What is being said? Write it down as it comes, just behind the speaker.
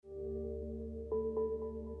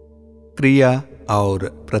क्रिया और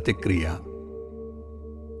प्रतिक्रिया।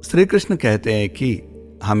 श्री कृष्ण कहते हैं कि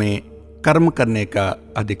हमें कर्म करने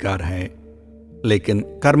का अधिकार है, लेकिन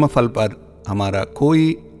कर्मफल पर हमारा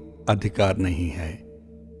कोई अधिकार नहीं है।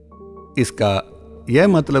 इसका यह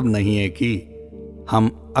मतलब नहीं है कि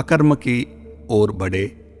हम अकर्म की ओर बढ़े,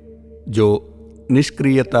 जो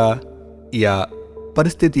निष्क्रियता या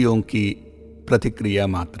परिस्थितियों की प्रतिक्रिया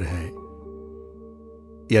मात्र है।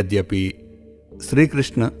 यद्यपि श्री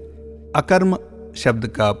कृष्ण अकर्म शब्द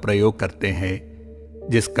का प्रयोग करते हैं,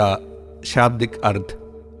 जिसका शाब्दिक अर्थ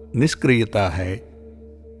निष्क्रियता है,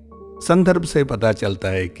 संदर्भ से पता चलता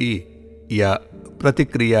है कि यह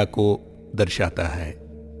प्रतिक्रिया को दर्शाता है।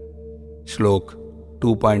 श्लोक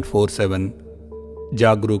 2.47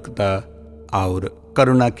 जागरूकता और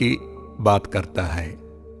करुणा की बात करता है।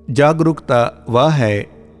 जागरूकता वह है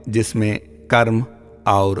जिसमें कर्म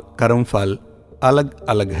और कर्मफल अलग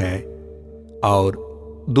अलग है और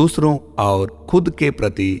दूसरों और खुद के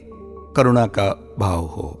प्रति करुणा का भाव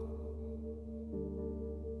हो।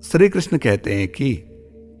 श्री कृष्ण कहते हैं कि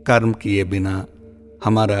कर्म किए बिना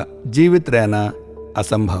हमारा जीवित रहना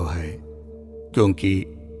असंभव है, क्योंकि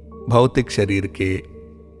भौतिक शरीर के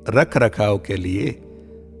रख रखाव के लिए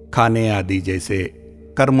खाने आदि जैसे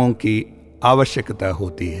कर्मों की आवश्यकता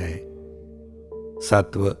होती है।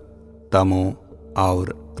 सत्व, तमो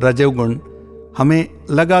और रजोगुण हमें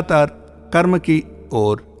लगातार कर्म की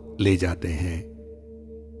ओर ले जाते हैं।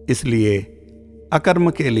 इसलिए अकर्म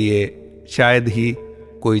के लिए शायद ही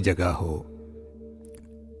कोई जगह हो।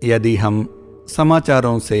 यदि हम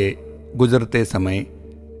समाचारों से गुजरते समय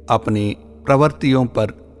अपनी प्रवृत्तियों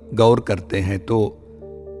पर गौर करते हैं तो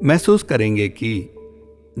महसूस करेंगे कि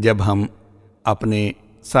जब हम अपने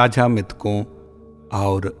साझा मिथकों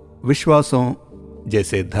और विश्वासों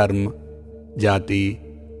जैसे धर्म, जाति,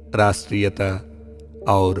 राष्ट्रीयता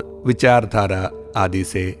और विचारधारा आदि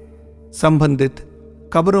से संबंधित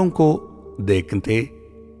खबरों को देखते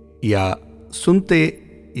या सुनते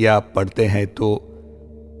या पढ़ते हैं,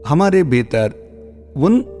 तो हमारे भीतर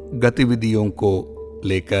उन गतिविधियों को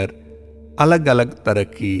लेकर अलग अलग तरह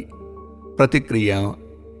की प्रतिक्रिया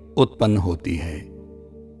उत्पन्न होती है।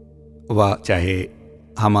 वह चाहे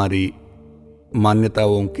हमारी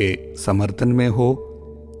मान्यताओं के समर्थन में हो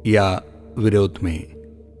या विरोध में।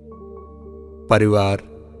 परिवार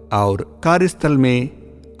और कार्यस्थल में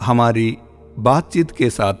हमारी बातचीत के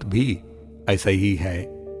साथ भी ऐसा ही है,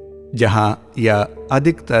 जहां यह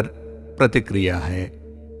अधिकतर प्रतिक्रिया है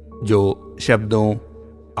जो शब्दों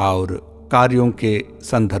और कार्यों के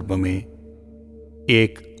संदर्भ में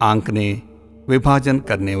एक आंकने विभाजन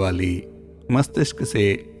करने वाली मस्तिष्क से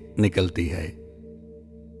निकलती है।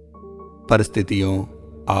 परिस्थितियों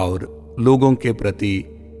और लोगों के प्रति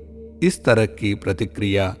इस तरह की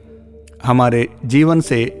प्रतिक्रिया हमारे जीवन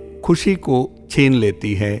से खुशी को छीन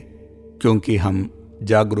लेती है, क्योंकि हम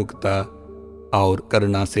जागरूकता और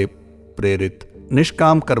करुणा से प्रेरित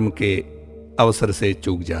निष्काम कर्म के अवसर से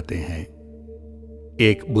चूक जाते हैं।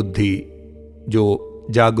 एक बुद्धि जो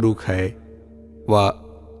जागरूक है वह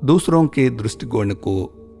दूसरों के दृष्टिकोण को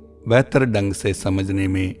बेहतर ढंग से समझने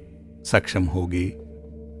में सक्षम होगी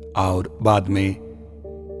और बाद में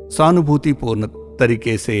सहानुभूतिपूर्ण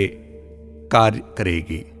तरीके से कार्य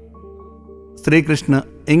करेगी। श्री कृष्ण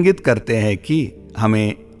इंगित करते हैं कि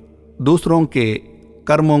हमें दूसरों के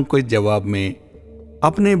कर्मों के जवाब में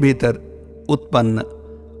अपने भीतर उत्पन्न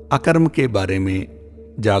अकर्म के बारे में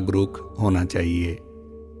जागरूक होना चाहिए।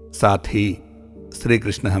 साथ ही श्री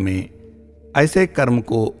कृष्ण हमें ऐसे कर्म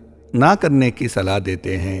को ना करने की सलाह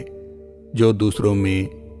देते हैं जो दूसरों में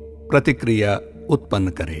प्रतिक्रिया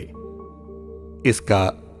उत्पन्न करे। इसका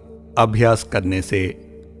अभ्यास करने से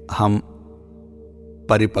हम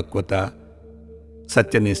परिपक्वता,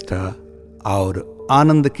 सत्यनिष्ठा और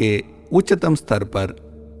आनंद के उच्चतम स्तर पर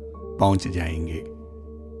पहुंच जाएंगे।